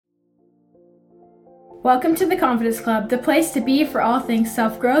Welcome to the Confidence Club, the place to be for all things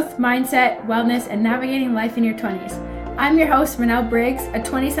self-growth, mindset, wellness, and navigating life in your 20s. I'm your host, Manel Briggs, a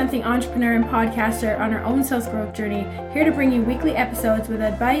 20-something entrepreneur and podcaster on our own self-growth journey, here to bring you weekly episodes with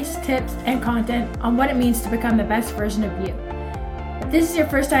advice, tips, and content on what it means to become the best version of you. If this is your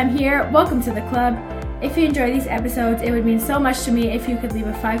first time here, welcome to the club. If you enjoy these episodes, it would mean so much to me if you could leave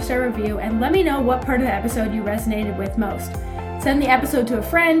a 5-star review and let me know what part of the episode you resonated with most. Send the episode to a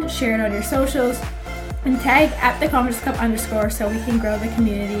friend, share it on your socials, and tag at the Confidence Club _ so we can grow the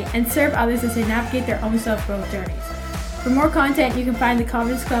community and serve others as they navigate their own self-growth journeys. For more content, you can find the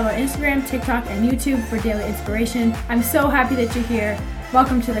Confidence Club on Instagram, TikTok, and YouTube for daily inspiration. I'm so happy that you're here.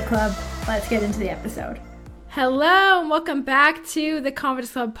 Welcome to the club. Let's get into the episode. Hello, and welcome back to the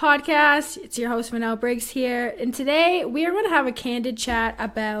Confidence Club podcast. It's your host, Manel Briggs here. And today we are going to have a candid chat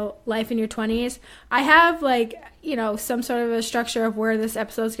about life in your 20s. I have some sort of a structure of where this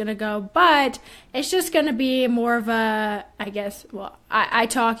episode is going to go, but it's just going to be more of a, I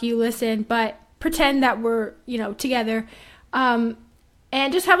talk, you listen, but pretend that we're, together.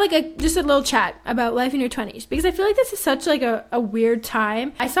 And just have a little chat about life in your 20s, because I feel like this is such a weird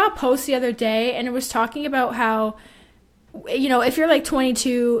time. I saw a post the other day and it was talking about how, if you're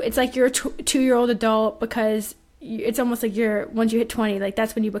 22, it's like you're a 2-year-old adult, because it's almost like once you hit 20,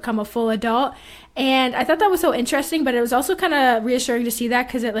 that's when you become a full adult. And I thought that was so interesting, but it was also kind of reassuring to see that,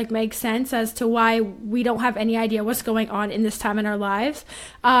 because it makes sense as to why we don't have any idea what's going on in this time in our lives.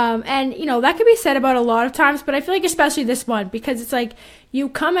 And that could be said about a lot of times, but I feel like especially this one, because it's you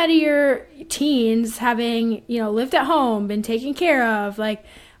come out of your teens having, lived at home, been taken care of,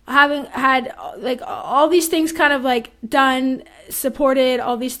 having had all these things kind of done, supported,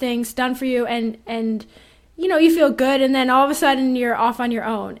 all these things done for you, and you feel good, and then all of a sudden you're off on your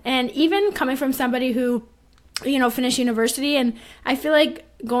own. And even coming from somebody who, finished university, and I feel like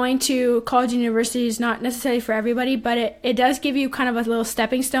going to college and university is not necessarily for everybody, but it does give you kind of a little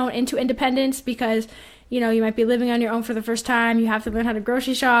stepping stone into independence, because, you might be living on your own for the first time. You have to learn how to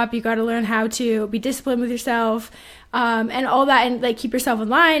grocery shop. You got to learn how to be disciplined with yourself, and all that, and keep yourself in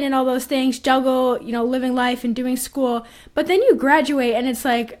line and all those things, juggle, living life and doing school. But then you graduate and it's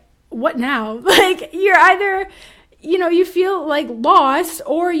what now? You're either, you feel lost,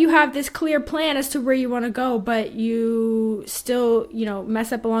 or you have this clear plan as to where you want to go, but you still,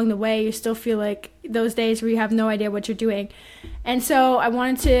 mess up along the way. You still feel like those days where you have no idea what you're doing. And so I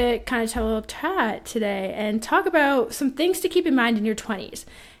wanted to kind of tell a little chat today and talk about some things to keep in mind in your 20s.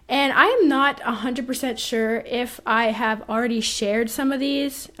 And I am not 100% sure if I have already shared some of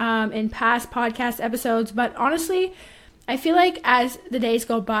these in past podcast episodes, but honestly, I feel like as the days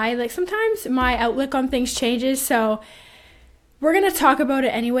go by, sometimes my outlook on things changes, so we're going to talk about it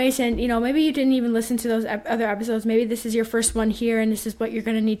anyways. And, maybe you didn't even listen to those other episodes. Maybe this is your first one here and this is what you're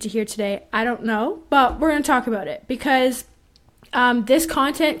going to need to hear today. I don't know, but we're going to talk about it, because this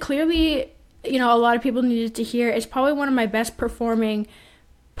content clearly, a lot of people needed to hear. It's probably one of my best performing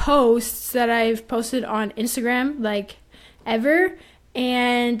posts that I've posted on Instagram, ever.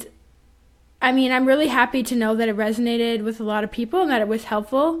 And I'm really happy to know that it resonated with a lot of people and that it was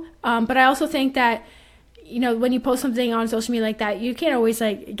helpful. But I also think that, when you post something on social media like that, you can't always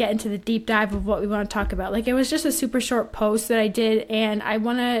get into the deep dive of what we want to talk about. It was just a super short post that I did, and I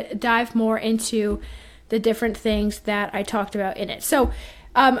want to dive more into the different things that I talked about in it. So,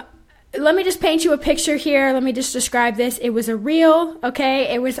 let me just paint you a picture here. Let me just describe this. It was a reel,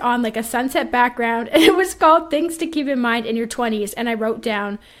 okay? It was on a sunset background, and it was called Things to Keep in Mind in Your 20s, and I wrote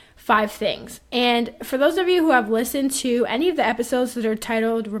down 5 things. And for those of you who have listened to any of the episodes that are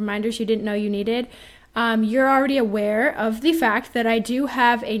titled Reminders You Didn't Know You Needed, you're already aware of the fact that I do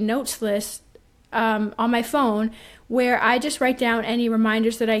have a notes list on my phone where I just write down any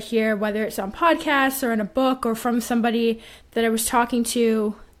reminders that I hear, whether it's on podcasts or in a book or from somebody that I was talking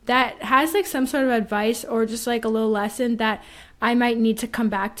to that has some sort of advice or just a little lesson that I might need to come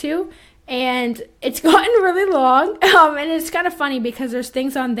back to. And it's gotten really long, and it's kind of funny because there's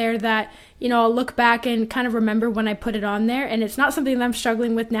things on there that, I'll look back and kind of remember when I put it on there, and it's not something that I'm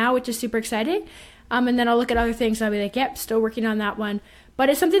struggling with now, which is super exciting. And then I'll look at other things and I'll be like, yep, still working on that one. But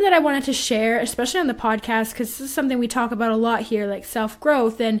it's something that I wanted to share, especially on the podcast, because this is something we talk about a lot here,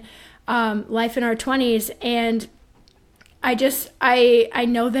 self-growth and life in our 20s. And I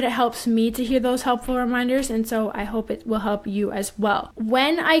know that it helps me to hear those helpful reminders, and so I hope it will help you as well.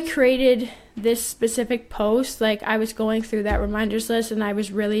 When I created this specific post, I was going through that reminders list, and I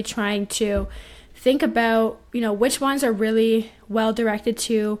was really trying to think about, which ones are really well directed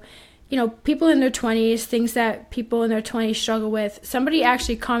to, people in their 20s, things that people in their 20s struggle with. Somebody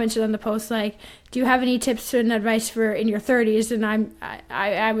actually commented on the post, do you have any tips and advice for in your 30s? And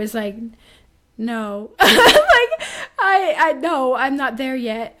I was no. Like, I no, I'm not there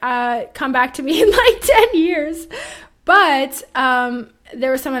yet. Come back to me in like 10 years. But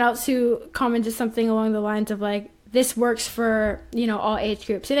there was someone else who commented something along the lines of like, this works for, all age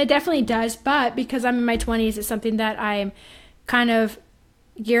groups. And it definitely does. But because I'm in my 20s, it's something that I'm kind of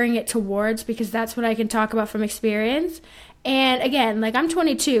gearing it towards, because that's what I can talk about from experience. And again, like, I'm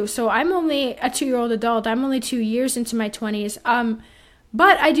 22, so I'm only a 2-year-old adult. I'm only 2 years into my 20s.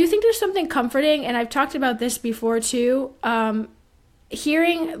 But I do think there's something comforting, and I've talked about this before too.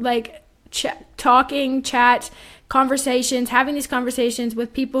 Hearing like conversations, having these conversations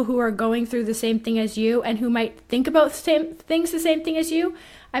with people who are going through the same thing as you and who might think about the same thing as you.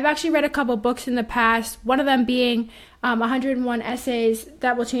 I've actually read a couple books in the past, one of them being 101 Essays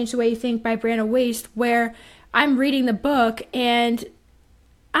That Will Change the Way You Think by Brianna Wiest, where I'm reading the book and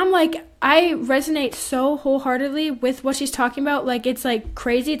I'm like, I resonate so wholeheartedly with what she's talking about. Like, it's like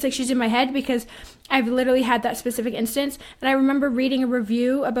crazy. It's like she's in my head, because I've literally had that specific instance. And I remember reading a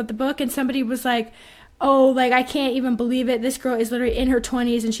review about the book, and somebody was like, oh, like, I can't even believe it. This girl is literally in her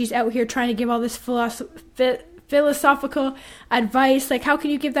 20s and she's out here trying to give all this philosophical advice. Like, how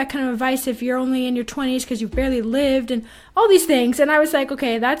can you give that kind of advice if you're only in your 20s because you've barely lived, and all these things. And I was like,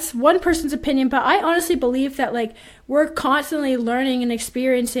 okay, that's one person's opinion, but I honestly believe that, like, we're constantly learning and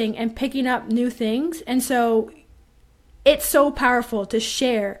experiencing and picking up new things. And so it's so powerful to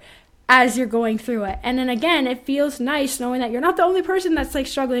share as you're going through it. And then again, it feels nice knowing that you're not the only person that's like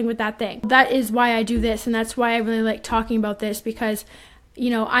struggling with that thing. That is why I do this, and that's why I really like talking about this, because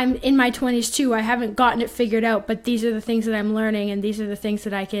I'm in my 20s too. I haven't gotten it figured out, but these are the things that I'm learning, and these are the things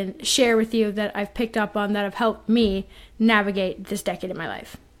that I can share with you that I've picked up on that have helped me navigate this decade in my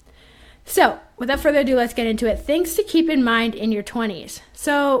life. So without further ado, let's get into it. Things to keep in mind in your 20s.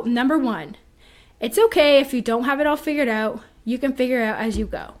 So number 1, it's okay if you don't have it all figured out. You can figure it out as you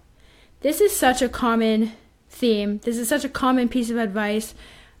go. This is such a common theme. This is such a common piece of advice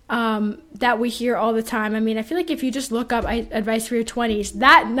that we hear all the time. I mean, I feel like if you just look up advice for your 20s,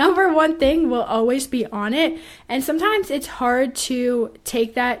 that number 1 thing will always be on it. And sometimes it's hard to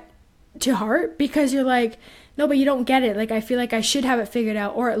take that to heart, because you're like, no, but you don't get it. Like, I feel like I should have it figured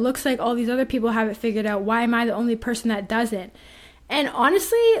out, or it looks like all these other people have it figured out. Why am I the only person that doesn't? And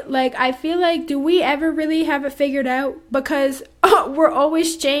honestly, like, I feel like, do we ever really have it figured out? Because we're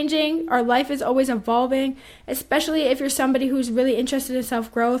always changing. Our life is always evolving, especially if you're somebody who's really interested in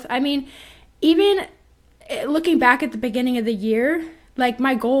self-growth. I mean, even looking back at the beginning of the year, like,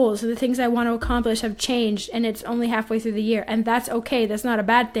 my goals, the things I want to accomplish have changed, and it's only halfway through the year. And that's okay. That's not a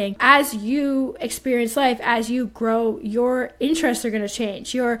bad thing. As you experience life, as you grow, your interests are going to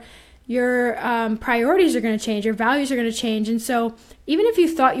change. Your priorities are going to change, your values are going to change. And so even if you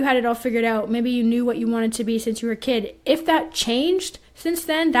thought you had it all figured out, maybe you knew what you wanted to be since you were a kid, if that changed since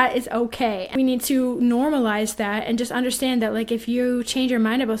then, that is okay. We need to normalize that and just understand that, like, if you change your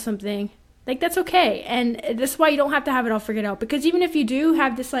mind about something, like, that's okay. And that's why you don't have to have it all figured out, because even if you do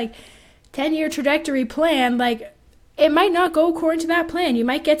have this like 10-year trajectory plan, like, it might not go according to that plan. You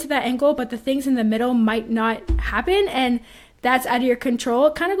might get to that end goal, but the things in the middle might not happen, and that's out of your control.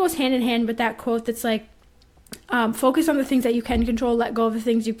 It kind of goes hand in hand with that quote that's like, focus on the things that you can control, let go of the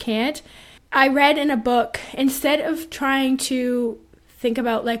things you can't. I read in a book, instead of trying to think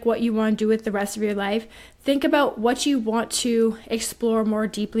about like what you want to do with the rest of your life, think about what you want to explore more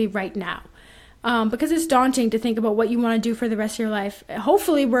deeply right now. Because it's daunting to think about what you want to do for the rest of your life.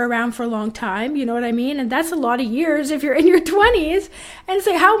 Hopefully we're around for a long time, you know what I mean? And that's a lot of years if you're in your 20s. And it's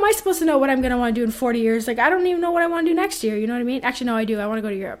like, how am I supposed to know what I'm going to want to do in 40 years? Like, I don't even know what I want to do next year, you know what I mean? Actually, no, I do. I want to go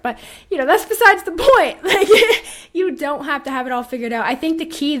to Europe. But, that's besides the point. Like, you don't have to have it all figured out. I think the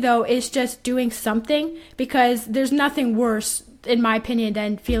key, though, is just doing something, because there's nothing worse, in my opinion,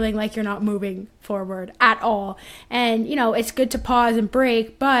 than feeling like you're not moving forward at all. And, it's good to pause and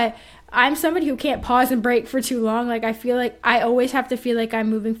break, but I'm somebody who can't pause and break for too long. Like, I feel like I always have to feel like I'm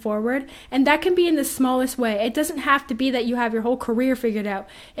moving forward. And that can be in the smallest way. It doesn't have to be that you have your whole career figured out.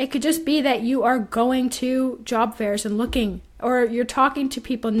 It could just be that you are going to job fairs and looking, or you're talking to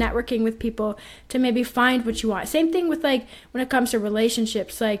people, networking with people to maybe find what you want. Same thing with, like, when it comes to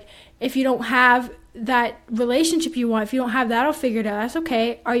relationships. Like, if you don't have that relationship you want, if you don't have that all figured out, that's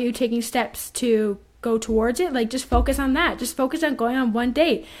okay. Are you taking steps to go towards it? Like, just focus on that. Just focus on going on one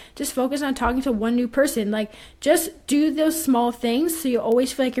date. Just focus on talking to one new person. Like, just do those small things so you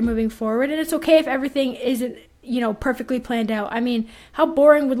always feel like you're moving forward. And it's okay if everything isn't, perfectly planned out. I mean, how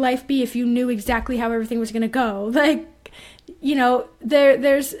boring would life be if you knew exactly how everything was going to go? Like,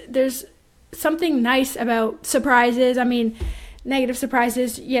 there's something nice about surprises. I mean, Negative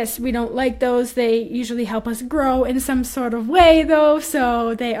surprises, yes, we don't like those. They usually help us grow in some sort of way, though,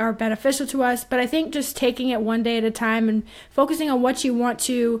 so they are beneficial to us. But I think just taking it one day at a time and focusing on what you want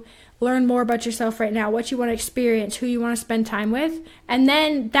to learn more about yourself right now, what you want to experience, who you want to spend time with, and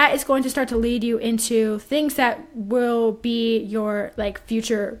then that is going to start to lead you into things that will be your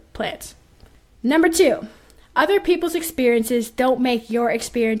future plans. Number 2, other people's experiences don't make your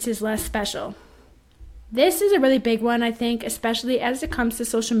experiences less special. This is a really big one, I think, especially as it comes to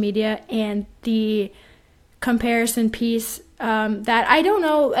social media and the comparison piece that I don't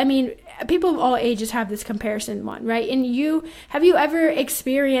know. I mean, people of all ages have this comparison one, right? And have you ever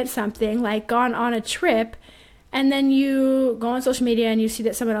experienced something like gone on a trip and then you go on social media and you see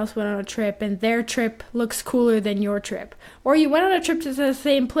that someone else went on a trip and their trip looks cooler than your trip? Or you went on a trip to the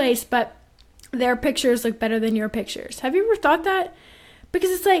same place, but their pictures look better than your pictures. Have you ever thought that?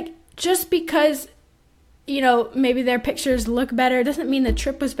 Because it's like, just because maybe their pictures look better, it doesn't mean the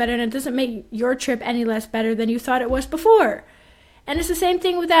trip was better, and it doesn't make your trip any less better than you thought it was before. And it's the same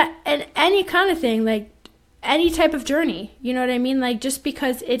thing with that and any kind of thing, like any type of journey. You know what I mean? Like, just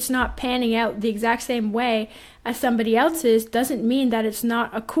because it's not panning out the exact same way as somebody else's doesn't mean that it's not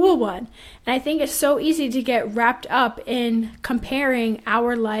a cool one. And I think it's so easy to get wrapped up in comparing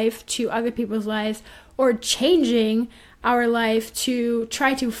our life to other people's lives, or changing our life to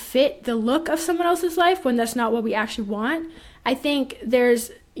try to fit the look of someone else's life when that's not what we actually want. I think there's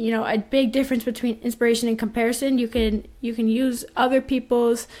a big difference between inspiration and comparison. You can use other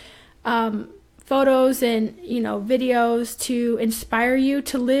people's photos and videos to inspire you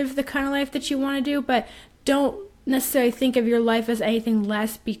to live the kind of life that you want to do, but don't necessarily think of your life as anything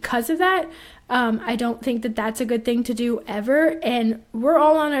less because of that. I don't think that that's a good thing to do ever. And we're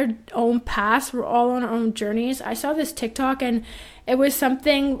all on our own paths. We're all on our own journeys. I saw this TikTok and it was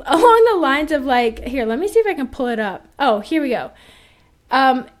something along the lines of here, let me see if I can pull it up. Oh, here we go.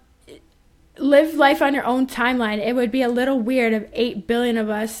 Live life on your own timeline. It would be a little weird if 8 billion of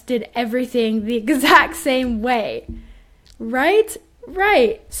us did everything the exact same way. Right?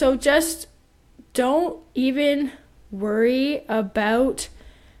 Right. So just don't even worry about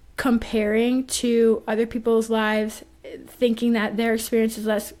comparing to other people's lives, thinking that their experience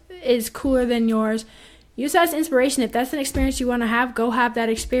is cooler than yours. Use that as inspiration. If that's an experience you want to have, go have that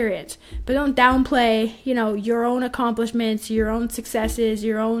experience. But don't downplay, your own accomplishments, your own successes,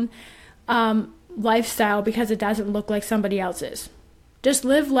 your own lifestyle because it doesn't look like somebody else's. Just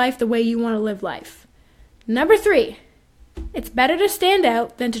live life the way you want to live life. Number 3, it's better to stand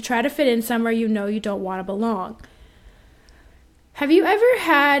out than to try to fit in somewhere you don't want to belong. Have you ever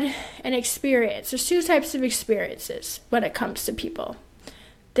had an experience? There's 2 types of experiences when it comes to people.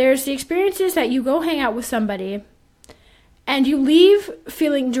 There's the experiences that you go hang out with somebody and you leave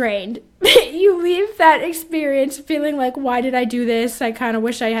feeling drained. You leave that experience feeling like, why did I do this? I kind of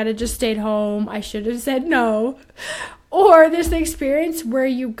wish I had just stayed home. I should have said no. Or there's the experience where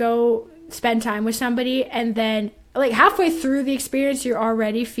you go spend time with somebody and then halfway through the experience, you're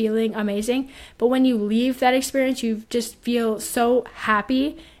already feeling amazing. But when you leave that experience, you just feel so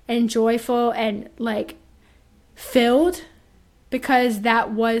happy and joyful and filled because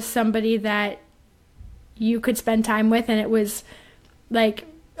that was somebody that you could spend time with, and it was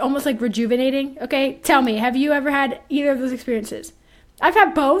almost rejuvenating. Okay, tell me, have you ever had either of those experiences? I've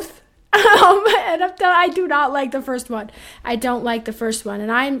had both. And I do not like the first one. I don't like the first one. And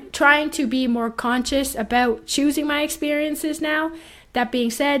I'm trying to be more conscious about choosing my experiences now. That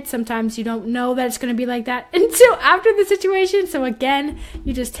being said, sometimes you don't know that it's going to be like that until after the situation. So again,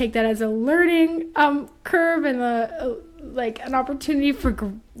 you just take that as a learning curve and an opportunity for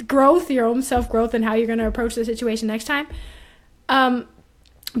growth, your own self-growth, and how you're going to approach the situation next time.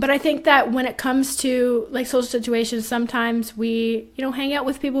 But I think that when it comes to social situations, sometimes we, hang out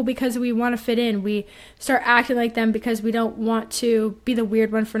with people because we want to fit in. We start acting like them because we don't want to be the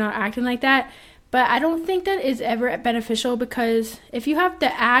weird one for not acting like that. But I don't think that is ever beneficial, because if you have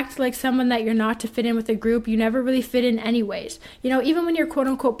to act like someone that you're not to fit in with a group, you never really fit in anyways. Even when you're quote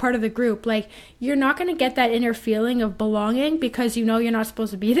unquote part of the group, you're not going to get that inner feeling of belonging because you're not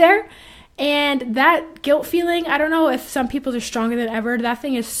supposed to be there. And that guilt feeling, I don't know if some people are stronger than ever. That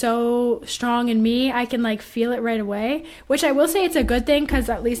thing is so strong in me. I can feel it right away, which I will say it's a good thing, because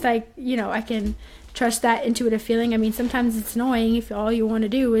at least I can trust that intuitive feeling. I mean, sometimes it's annoying if all you want to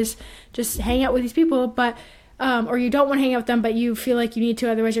do is just hang out with these people, but or you don't want to hang out with them, but you feel like you need to,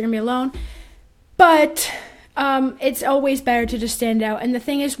 otherwise you're going to be alone. But it's always better to just stand out. And the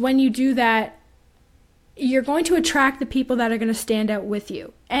thing is, when you do that, you're going to attract the people that are going to stand out with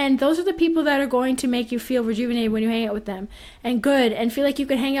you. And those are the people that are going to make you feel rejuvenated when you hang out with them, and good, and feel like you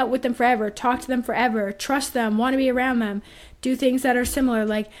can hang out with them forever, talk to them forever, trust them, want to be around them, do things that are similar.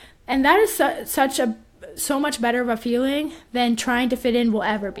 And that is so much better of a feeling than trying to fit in will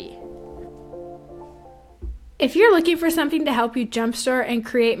ever be. If you're looking for something to help you jumpstart and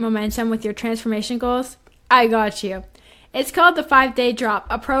create momentum with your transformation goals, I got you. It's called the 5-Day Drop,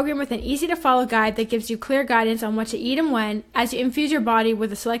 a program with an easy-to-follow guide that gives you clear guidance on what to eat and when, as you infuse your body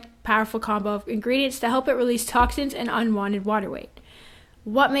with a select powerful combo of ingredients to help it release toxins and unwanted water weight.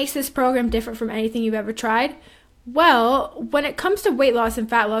 What makes this program different from anything you've ever tried? Well, when it comes to weight loss and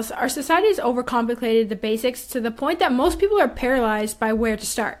fat loss, our society has overcomplicated the basics to the point that most people are paralyzed by where to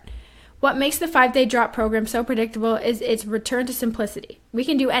start. What makes the 5-Day Drop program so predictable is its return to simplicity. We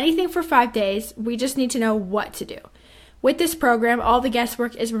can do anything for 5 days, we just need to know what to do. With this program, all the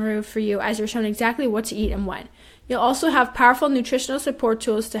guesswork is removed for you as you're shown exactly what to eat and when. You'll also have powerful nutritional support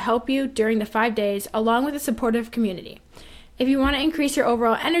tools to help you during the 5 days, along with a supportive community. If you want to increase your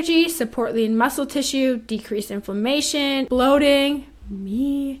overall energy, support lean muscle tissue, decrease inflammation, bloating,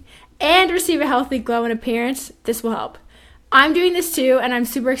 and receive a healthy glow and appearance, this will help. I'm doing this too, and I'm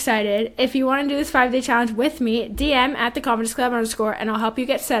super excited. If you want to do this 5-day challenge with me, DM at @theconfidenceclub_, and I'll help you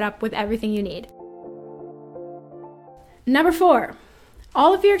get set up with everything you need. Number 4,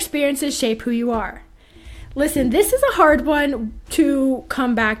 all of your experiences shape who you are. Listen, this is a hard one to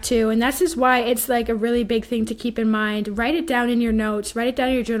come back to, and this is why it's like a really big thing to keep in mind. Write it down in your notes, write it down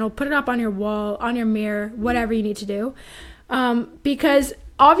in your journal, put it up on your wall, on your mirror, whatever you need to do. Because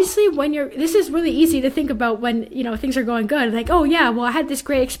obviously this is really easy to think about when, things are going good. Like, oh yeah, well I had this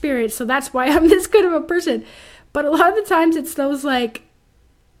great experience, so that's why I'm this good of a person. But a lot of the times it's those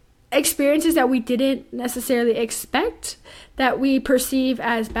experiences that we didn't necessarily expect, that we perceive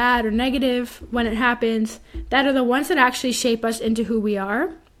as bad or negative when it happens, that are the ones that actually shape us into who we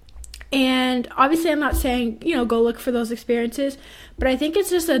are. And obviously I'm not saying, go look for those experiences, but I think it's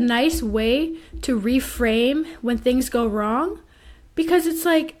just a nice way to reframe when things go wrong, because it's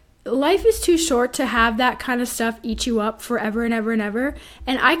life is too short to have that kind of stuff eat you up forever and ever and ever.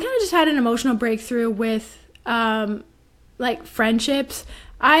 And I kind of just had an emotional breakthrough with friendships.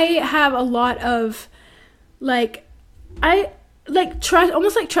 I have a lot of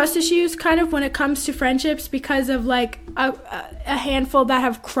trust issues kind of when it comes to friendships, because of a handful that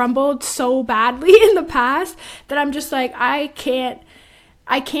have crumbled so badly in the past that I'm just I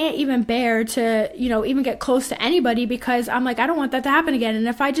can't even bear to, even get close to anybody, because I'm I don't want that to happen again. And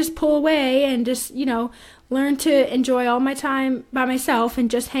if I just pull away and just, learn to enjoy all my time by myself and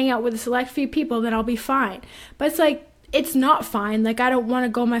just hang out with a select few people, then I'll be fine. But it's not fine. I don't want to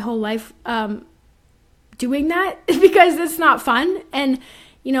go my whole life doing that because it's not fun. And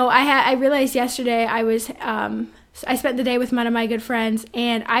I realized yesterday I spent the day with one of my good friends,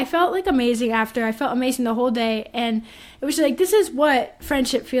 and I felt amazing after. I felt amazing the whole day, and it was this is what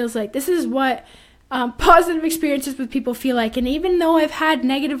friendship feels like. This is what positive experiences with people feel like. And even though I've had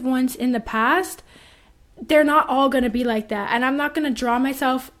negative ones in the past, they're not all going to be like that. And I'm not going to draw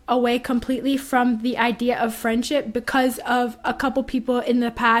myself away completely from the idea of friendship because of a couple people in the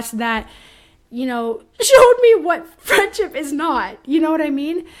past that, showed me what friendship is not. You know what I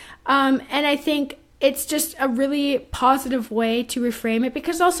mean? And I think it's just a really positive way to reframe it,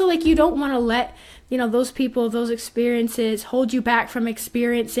 because also you don't want to let, those people, those experiences hold you back from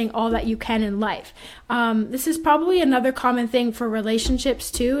experiencing all that you can in life. This is probably another common thing for relationships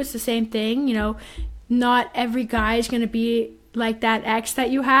too. It's the same thing, not every guy is going to be like that ex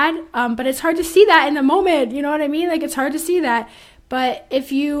that you had. But it's hard to see that in the moment. You know what I mean? It's hard to see that. But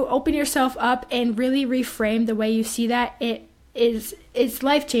if you open yourself up and really reframe the way you see that, it's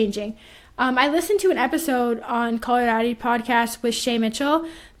life-changing. I listened to an episode on Colorado podcast with Shay Mitchell.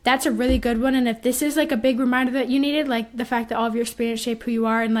 That's a really good one. And if this is a big reminder that you needed, the fact that all of your experience shape who you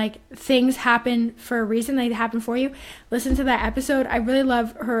are, and things happen for a reason, they happen for you, listen to that episode. I really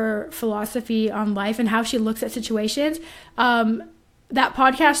love her philosophy on life and how she looks at situations. That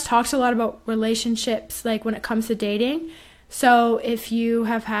podcast talks a lot about relationships, when it comes to dating. So if you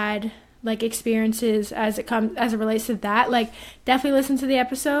have had experiences as it relates to that, definitely listen to the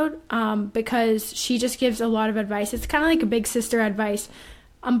episode, because she just gives a lot of advice. It's kind of a big sister advice.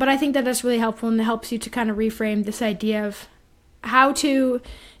 But I think that that's really helpful, and it helps you to kind of reframe this idea of how to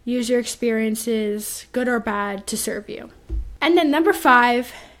use your experiences, good or bad, to serve you. And then number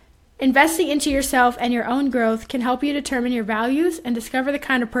 5, investing into yourself and your own growth can help you determine your values and discover the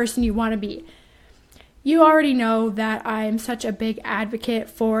kind of person you want to be. You already know that I am such a big advocate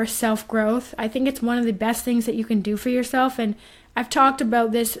for self-growth. I think it's one of the best things that you can do for yourself, and I've talked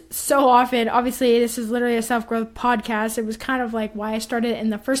about this so often. Obviously, this is literally a self-growth podcast. It was kind of like why I started it in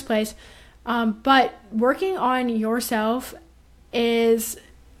the first place. But working on yourself is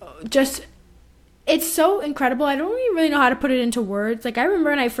just, it's so incredible. I don't even really know how to put it into words. Like, I remember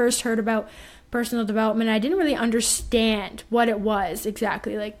when I first heard about personal development, I didn't really understand what it was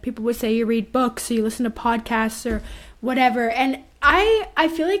exactly. Like, people would say you read books or you listen to podcasts or whatever. And I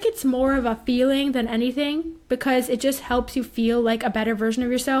feel like it's more of a feeling than anything, because it just helps you feel like a better version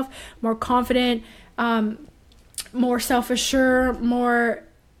of yourself, more confident, more self-assured, more,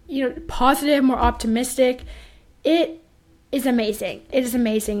 positive, more optimistic. It is amazing. It is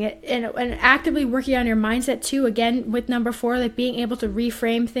amazing. And actively working on your mindset too, again, with number 4, like being able to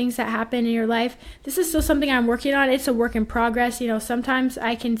reframe things that happen in your life. This is still something I'm working on. It's a work in progress. Sometimes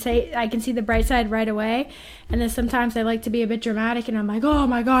I can see the bright side right away. And then sometimes I like to be a bit dramatic and I'm like, oh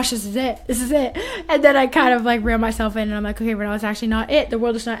my gosh, this is it. And then I kind of like reel myself in and I'm like, okay, no, it's actually not it. The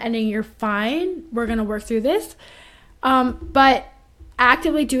world is not ending. You're fine. We're going to work through this. But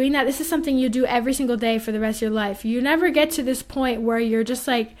actively doing that, this is something you do every single day for the rest of your life. You never get to this point where you're just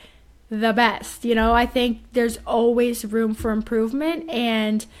like the best. I think there's always room for improvement.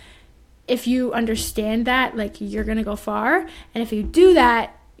 And if you understand that, like, you're going to go far. And if you do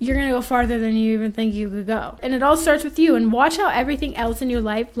that, you're going to go farther than you even think you could go. And it all starts with you. And watch how everything else in your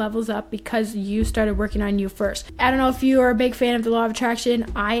life levels up because you started working on you first. I don't know if you are a big fan of the law of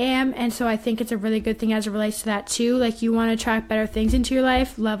attraction. I am. And so I think it's a really good thing as it relates to that too. Like, you want to attract better things into your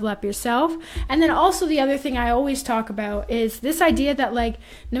life, level up yourself. And then also the other thing I always talk about is this idea that, like,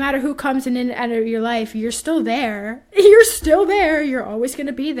 no matter who comes in and out of your life, you're still there. You're still there. You're always going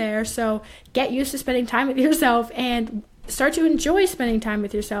to be there. So get used to spending time with yourself and start to enjoy spending time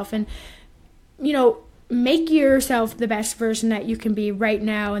with yourself, and make yourself the best version that you can be right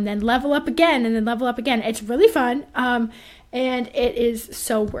now, and then level up again, and then level up again. It's really fun, and it is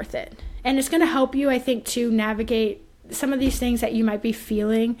so worth it. And it's going to help you, I think, to navigate some of these things that you might be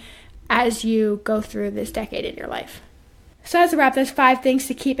feeling as you go through this decade in your life. So as a wrap, there's 5 things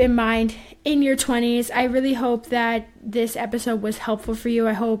to keep in mind in your 20s. I really hope that this episode was helpful for you.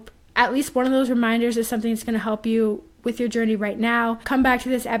 I hope at least one of those reminders is something that's going to help you with your journey right now. Come back to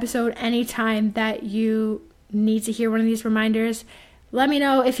this episode anytime that you need to hear one of these reminders. Let me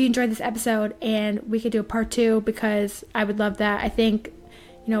know if you enjoyed this episode and we could do a part 2, because I would love that. I think,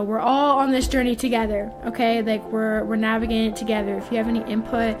 we're all on this journey together, okay? Like, we're navigating it together. If you have any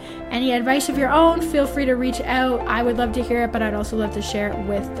input, any advice of your own, feel free to reach out. I would love to hear it, but I'd also love to share it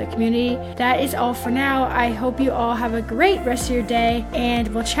with the community. That is all for now. I hope you all have a great rest of your day,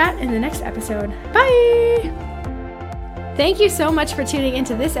 and we'll chat in the next episode. Bye! Thank you so much for tuning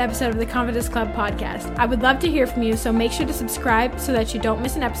into this episode of the Confidence Club podcast. I would love to hear from you, so make sure to subscribe so that you don't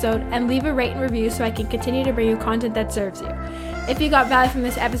miss an episode, and leave a rate and review so I can continue to bring you content that serves you. If you got value from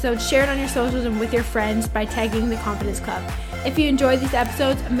this episode, share it on your socials and with your friends by tagging the Confidence Club. If you enjoyed these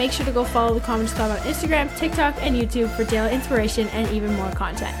episodes, make sure to go follow the Confidence Club on Instagram, TikTok, and YouTube for daily inspiration and even more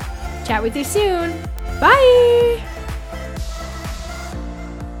content. Chat with you soon. Bye!